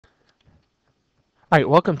All right,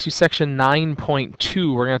 welcome to section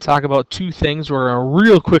 9.2. We're going to talk about two things. We're going to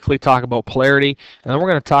real quickly talk about polarity, and then we're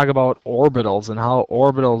going to talk about orbitals and how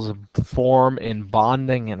orbitals form in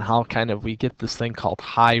bonding and how kind of we get this thing called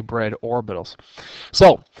hybrid orbitals.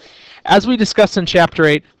 So, as we discussed in Chapter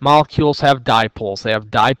 8, molecules have dipoles. They have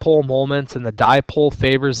dipole moments, and the dipole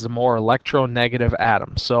favors the more electronegative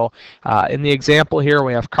atom. So in the example here,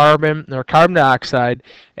 we have carbon or carbon dioxide,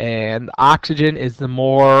 and oxygen is the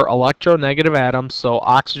more electronegative atom, so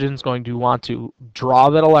oxygen is going to want to draw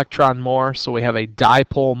that electron more, so we have a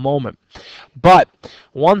dipole moment. But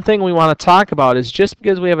one thing we want to talk about is just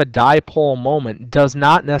because we have a dipole moment does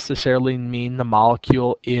not necessarily mean the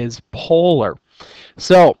molecule is polar.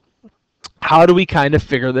 So how do we kind of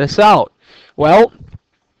figure this out? Well,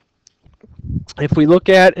 if we look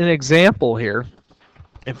at an example here,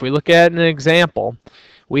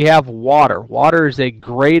 we have water. Water is a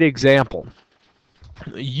great example.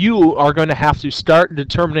 You are going to have to start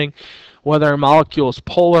determining whether a molecule is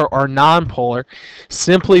polar or nonpolar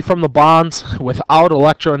simply from the bonds without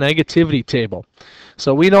electronegativity table.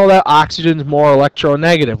 So we know that oxygen is more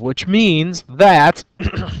electronegative, which means that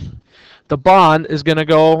the bond is going to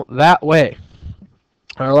go that way.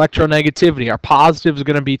 Our electronegativity, our positive is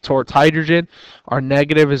going to be towards hydrogen, our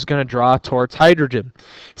negative is going to draw towards hydrogen.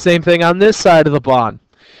 Same thing on this side of the bond.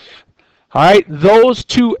 All right, those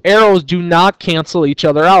two arrows do not cancel each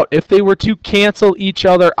other out. If they were to cancel each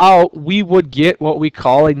other out, we would get what we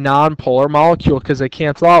call a nonpolar molecule because they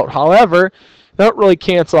cancel out. However, they don't really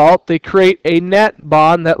cancel out. They create a net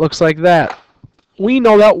bond that looks like that. We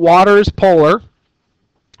know that water is polar.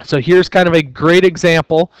 So here's kind of a great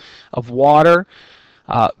example of water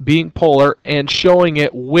being polar and showing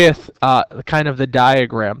it with kind of the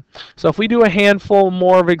diagram. So if we do a handful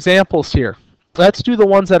more of examples here, let's do the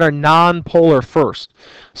ones that are non-polar first.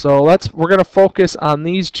 So we're going to focus on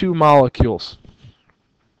these two molecules,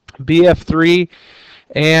 BF3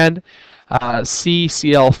 and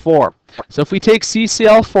CCl4. So if we take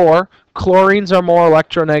CCl4, chlorines are more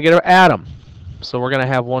electronegative atom. So we're going to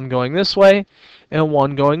have one going this way and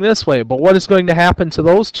one going this way. But what is going to happen to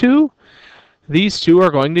those two? These two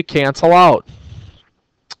are going to cancel out.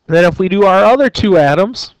 Then if we do our other two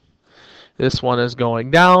atoms, this one is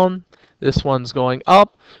going down, this one's going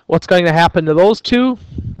up. What's going to happen to those two?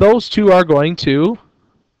 Those two are going to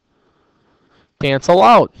cancel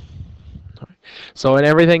out. So when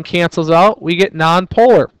everything cancels out, we get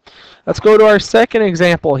nonpolar. Let's go to our second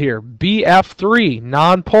example here, BF3,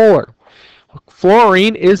 nonpolar.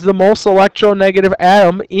 Fluorine is the most electronegative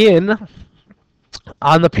atom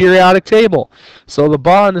on the periodic table. So the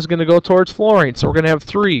bond is going to go towards fluorine. So we're going to have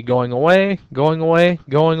 3 going away, going away,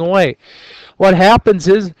 going away. What happens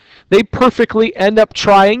is they perfectly end up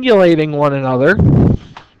triangulating one another.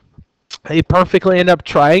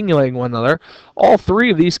 All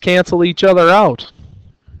 3 of these cancel each other out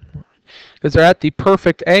because they're at the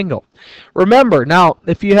perfect angle. Remember, now,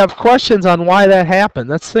 if you have questions on why that happened,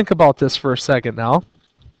 let's think about this for a second now.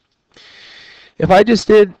 If I just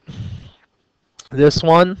did this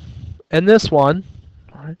one and this one,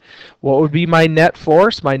 what would be my net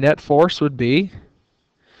force? My net force would be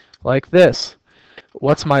like this.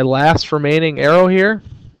 What's my last remaining arrow here?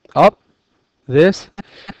 Up. This.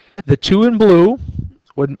 The 2 in blue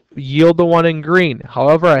would yield the 1 in green.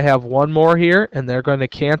 However, I have one more here, and they're going to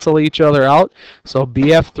cancel each other out. So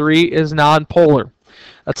BF3 is nonpolar.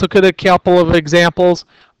 Let's look at a couple of examples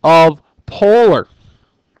of polar.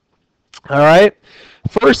 All right.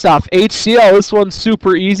 First off, HCl. This one's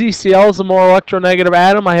super easy. Cl is a more electronegative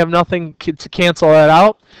atom. I have nothing to cancel that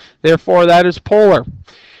out. Therefore, that is polar.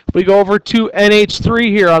 We go over to NH3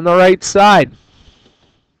 here on the right side.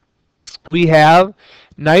 We have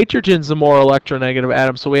nitrogen's the more electronegative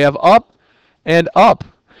atom. So we have up and up.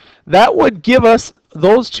 That would give us,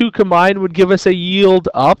 those two combined would give us a yield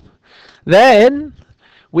up. Then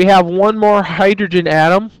we have one more hydrogen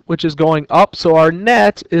atom, which is going up. So our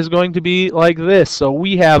net is going to be like this. So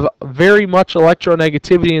we have very much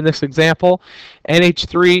electronegativity in this example.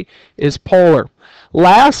 NH3 is polar.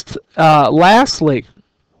 Lastly,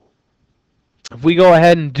 if we go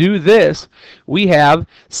ahead and do this, we have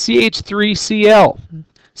CH3Cl.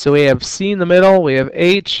 So we have C in the middle, we have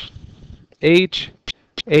H, H,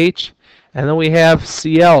 H, and then we have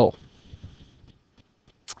Cl.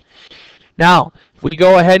 Now, if we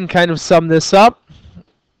go ahead and kind of sum this up,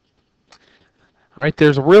 right,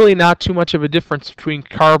 there's really not too much of a difference between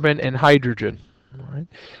carbon and hydrogen. Right?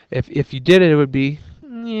 If you did it, it would be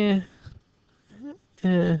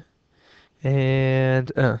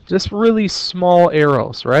and just really small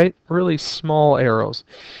arrows, right? Really small arrows.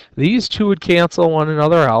 These two would cancel one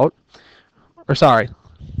another out. Or sorry,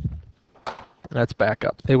 Let's back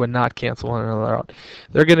up. They would not cancel one another out.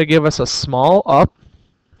 They're going to give us a small up.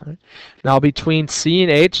 Now between C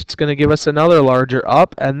and H, it's going to give us another larger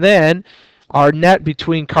up, and then our net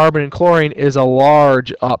between carbon and chlorine is a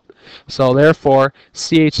large up. So therefore,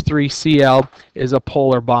 CH3Cl is a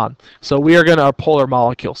polar bond. So we are going to a polar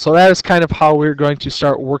molecule. So that is kind of how we're going to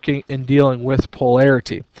start working and dealing with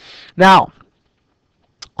polarity. Now,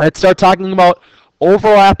 let's start talking about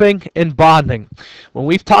overlapping and bonding. When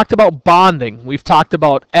we've talked about bonding, we've talked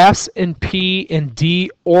about S and P and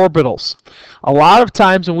D orbitals. A lot of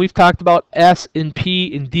times when we've talked about S and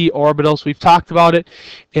P and D orbitals, we've talked about it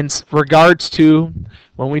in regards to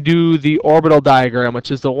when we do the orbital diagram,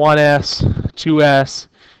 which is the 1s, 2s,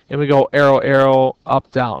 and we go arrow, arrow,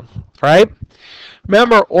 up, down, right?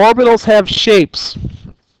 Remember, orbitals have shapes.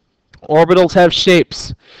 Orbitals have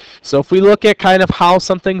shapes. So if we look at kind of how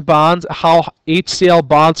something bonds, how HCl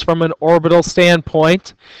bonds from an orbital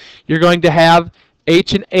standpoint, you're going to have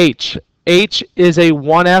H and H. H is a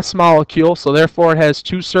 1s molecule, so therefore it has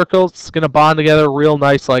two circles. It's going to bond together real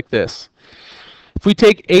nice like this. If we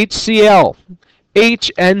take HCl,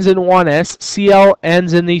 H ends in 1s, Cl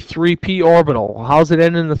ends in the 3p orbital. How does it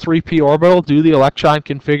end in the 3p orbital? Do the electron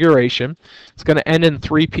configuration. It's going to end in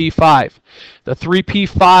 3p5. The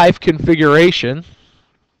 3p5 configuration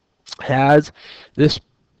has this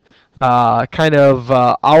kind of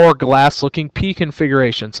hourglass looking p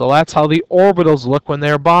configuration. So that's how the orbitals look when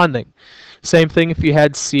they're bonding. Same thing if you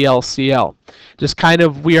had Cl-Cl. Just kind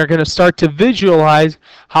of, we are going to start to visualize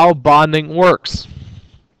how bonding works.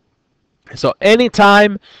 So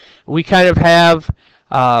anytime we kind of have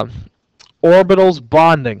orbitals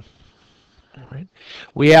bonding, right,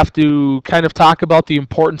 we have to kind of talk about the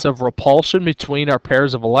importance of repulsion between our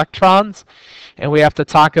pairs of electrons, and we have to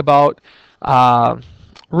talk about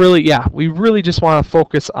we really just want to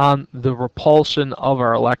focus on the repulsion of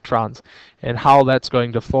our electrons and how that's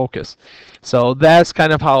going to focus. So that's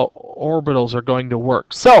kind of how orbitals are going to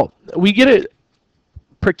work. So we get a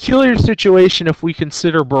peculiar situation if we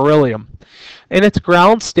consider beryllium. In its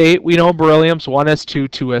ground state, we know beryllium's 1s2,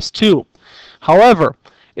 2s2. However,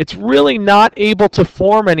 it's really not able to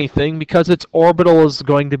form anything because its orbital is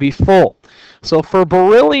going to be full. So for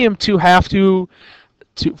beryllium to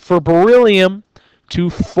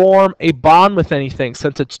form a bond with anything,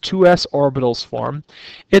 since its 2s orbitals form,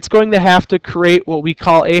 it's going to have to create what we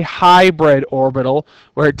call a hybrid orbital,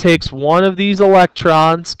 where it takes one of these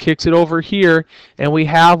electrons, kicks it over here, and we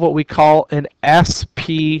have what we call an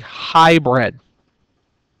sp hybrid.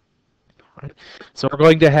 So we're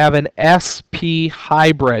going to have an sp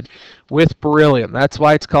hybrid with beryllium. That's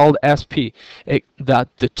why it's called sp. The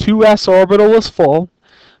 2s orbital is full.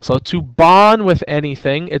 So to bond with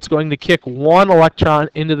anything, it's going to kick one electron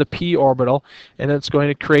into the p orbital, and it's going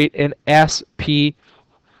to create an sp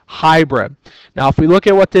hybrid. Now, if we look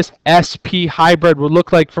at what this sp hybrid would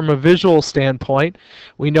look like from a visual standpoint,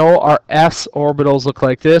 we know our s orbitals look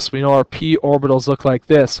like this. We know our p orbitals look like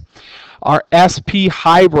this. Our sp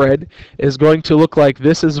hybrid is going to look like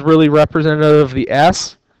this. Is really representative of the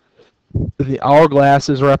s. The hourglass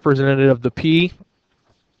is representative of the p.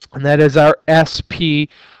 And that is our sp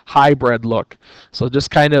hybrid look. So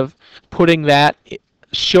just kind of putting that,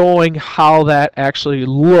 showing how that actually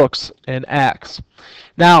looks and acts.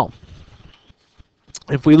 Now,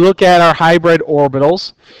 if we look at our hybrid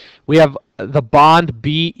orbitals, we have the bond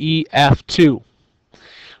BeF2.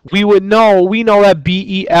 We know that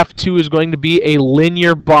BeF2 is going to be a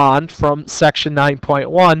linear bond from section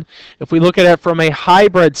 9.1. If we look at it from a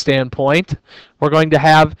hybrid standpoint, we're going to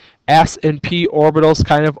have S and P orbitals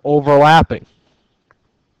kind of overlapping.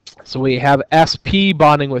 So we have sp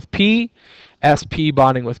bonding with p, sp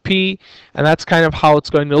bonding with p, and that's kind of how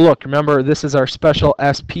it's going to look. Remember, this is our special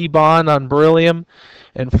sp bond on beryllium,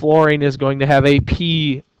 and fluorine is going to have a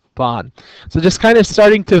p bond. So just kind of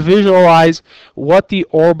starting to visualize what the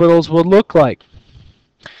orbitals would look like.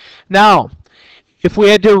 Now, if we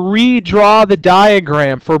had to redraw the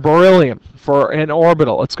diagram for beryllium for an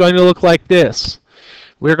orbital, it's going to look like this.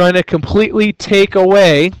 We're going to completely take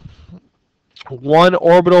away one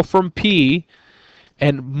orbital from P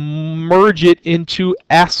and merge it into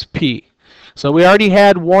sp. So we already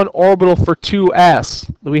had one orbital for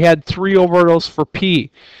 2s. We had three orbitals for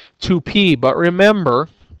P, 2p. But remember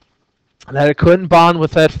that it couldn't bond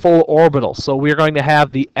with that full orbital. So we're going to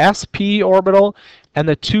have the sp orbital and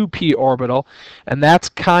the 2p orbital, and that's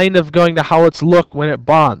kind of going to how it's look when it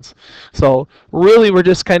bonds. So really we're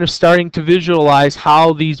just kind of starting to visualize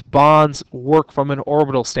how these bonds work from an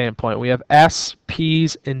orbital standpoint. We have s,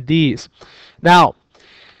 p's, and d's. Now,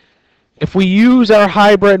 if we use our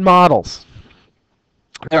hybrid models,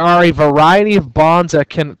 there are a variety of bonds that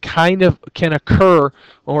can occur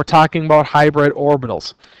when we're talking about hybrid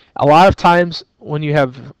orbitals. A lot of times when you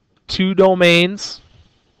have two domains,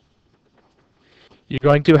 you're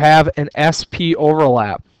going to have an sp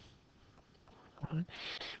overlap. When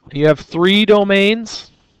you have three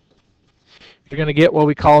domains, you're going to get what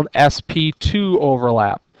we call an sp2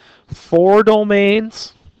 overlap. Four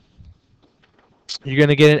domains, you're going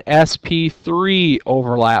to get an sp3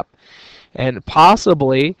 overlap. And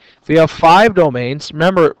possibly, if you have 5 domains,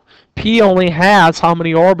 remember, p only has how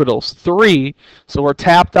many orbitals? 3. So we're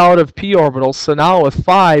tapped out of p orbitals. So now with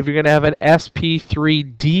 5, you're going to have an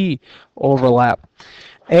sp3d overlap.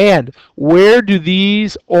 And where do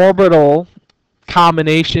these orbital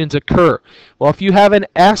combinations occur? Well, if you have an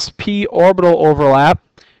sp orbital overlap,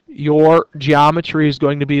 your geometry is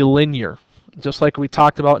going to be linear, just like we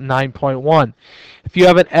talked about in 9.1. If you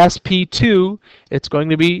have an sp2, it's going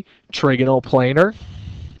to be trigonal planar,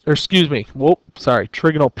 or excuse me,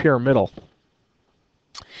 trigonal pyramidal.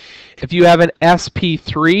 If you have an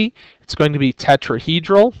sp3, it's going to be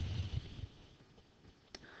tetrahedral.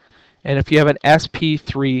 And if you have an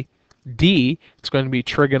sp3d, it's going to be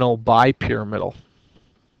trigonal bipyramidal.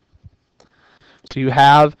 So you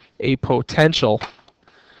have a potential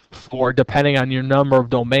for, depending on your number of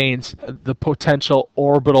domains, the potential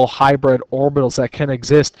orbital hybrid orbitals that can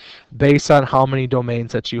exist based on how many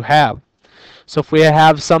domains that you have. So if we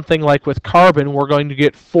have something like with carbon, we're going to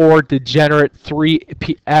get 4 degenerate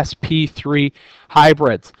sp3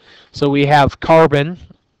 hybrids. So we have carbon,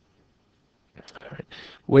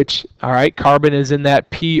 which, carbon is in that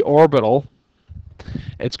p orbital.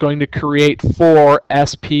 It's going to create 4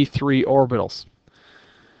 sp3 orbitals.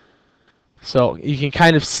 So you can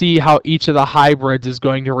kind of see how each of the hybrids is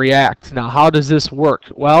going to react. Now, how does this work?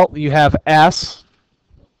 Well, you have S,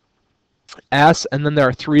 and then there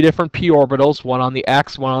are 3 different p orbitals, one on the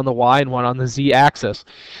x, one on the y, and one on the z axis.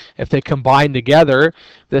 If they combine together,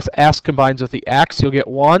 this S combines with the x, you'll get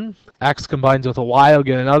 1. X combines with a y, you'll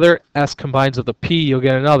get another. S combines with a p, you'll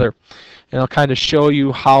get another. And I'll kind of show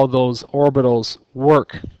you how those orbitals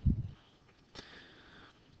work.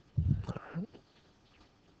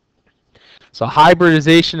 So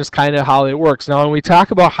hybridization is kind of how it works. Now, when we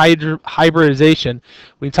talk about hybridization,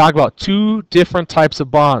 we talk about 2 different types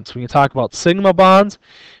of bonds. We can talk about sigma bonds,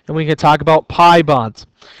 and we can talk about pi bonds.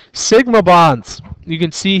 Sigma bonds, you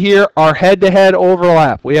can see here, are head-to-head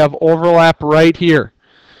overlap. We have overlap right here.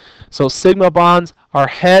 So sigma bonds are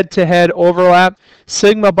head-to-head overlap.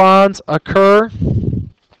 Sigma bonds occur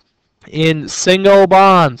in single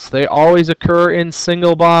bonds. They always occur in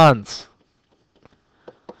single bonds.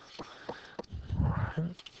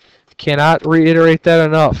 Cannot reiterate that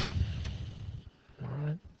enough.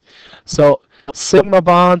 So sigma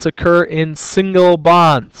bonds occur in single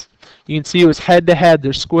bonds. You can see it was head-to-head.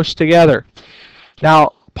 They're squished together.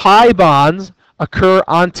 Now, pi bonds occur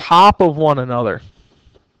on top of one another.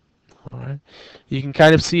 You can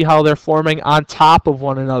kind of see how they're forming on top of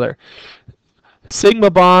one another. Sigma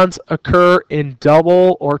bonds occur in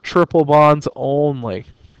double or triple bonds only.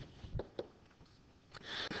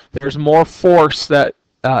 There's more force that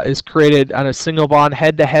is created on a single bond.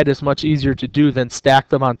 Head-to-head is much easier to do than stack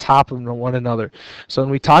them on top of one another. So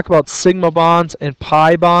when we talk about sigma bonds and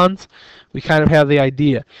pi bonds, we kind of have the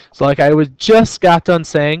idea. So like I just got done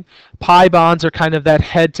saying, pi bonds are kind of that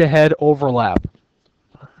head-to-head overlap.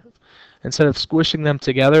 Instead of squishing them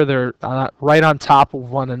together, they're right on top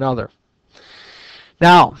of one another.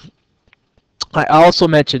 Now, I also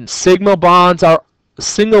mentioned single bonds are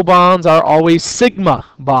always sigma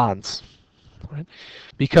bonds, right?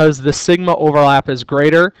 Because the sigma overlap is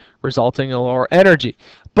greater, resulting in lower energy.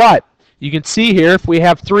 But you can see here, if we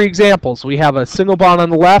have 3 examples, we have a single bond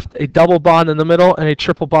on the left, a double bond in the middle, and a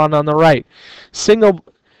triple bond on the right. A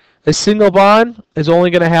single bond is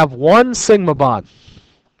only going to have 1 sigma bond.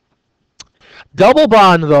 Double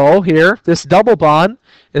bond, though, here, this double bond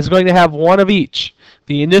is going to have 1 of each.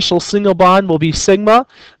 The initial single bond will be sigma.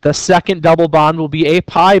 The second double bond will be a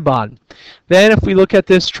pi bond. Then if we look at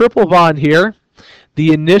this triple bond here,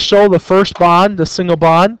 the first bond, the single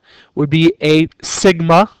bond, would be a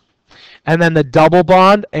sigma. And then the double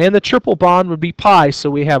bond and the triple bond would be pi. So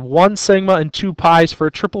we have 1 sigma and 2 pi's for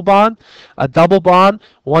a triple bond. A double bond,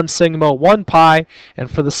 1 sigma, 1 pi. And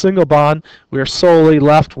for the single bond, we are solely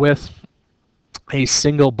left with a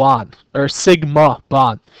single bond, or sigma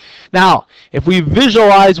bond. Now, if we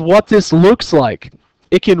visualize what this looks like,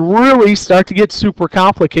 it can really start to get super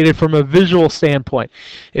complicated from a visual standpoint.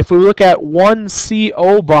 If we look at 1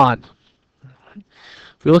 CO bond,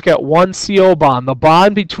 the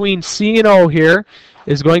bond between C and O here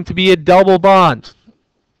is going to be a double bond.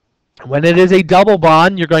 When it is a double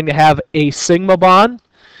bond, you're going to have a sigma bond,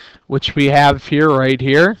 which we have here, right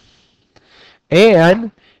here.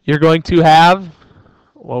 And you're going to have,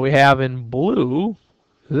 what we have in blue,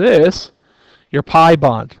 this, your pi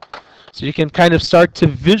bond. So you can kind of start to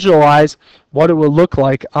visualize what it would look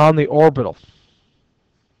like on the orbital.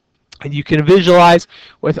 And you can visualize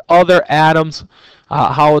with other atoms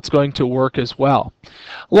how it's going to work as well.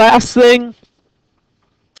 Last thing,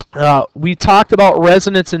 we talked about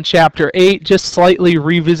resonance in Chapter 8, just slightly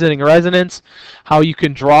revisiting resonance. How you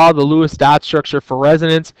can draw the Lewis dot structure for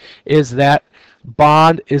resonance is that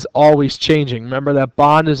bond is always changing. Remember, that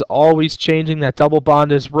bond is always changing, that double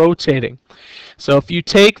bond is rotating. So if you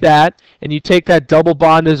take that and you take that double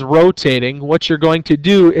bond is rotating, what you're going to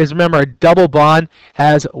do is, remember, a double bond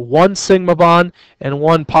has one sigma bond and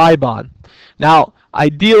one pi bond. Now,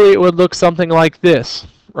 ideally it would look something like this,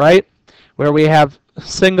 right? Where we have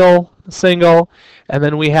single, single, and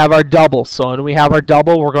then we have our double. So when we have our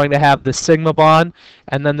double, we're going to have the sigma bond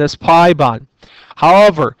and then this pi bond.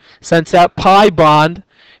 However, since that pi bond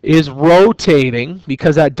is rotating,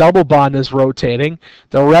 because that double bond is rotating,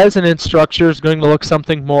 the resonance structure is going to look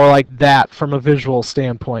something more like that from a visual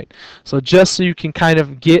standpoint. So just so you can kind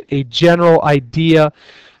of get a general idea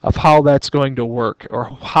of how that's going to work, or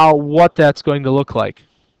what that's going to look like.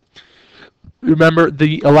 Remember,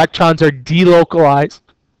 the electrons are delocalized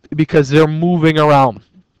because they're moving around.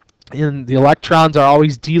 And the electrons are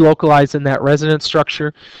always delocalized in that resonance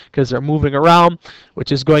structure because they're moving around,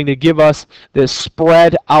 which is going to give us this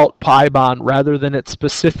spread out pi bond rather than it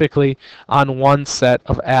specifically on one set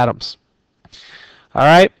of atoms. All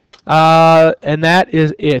right, and that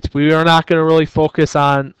is it. We are not going to really focus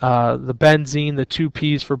on the benzene, the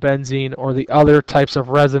 2Ps for benzene, or the other types of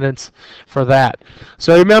resonance for that.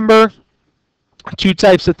 So remember, two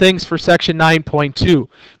types of things for section 9.2.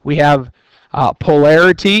 We have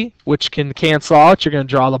polarity, which can cancel out. You're going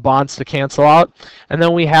to draw the bonds to cancel out. And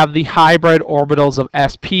then we have the hybrid orbitals of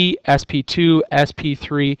sp, sp2,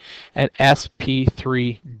 sp3, and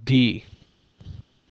sp3d.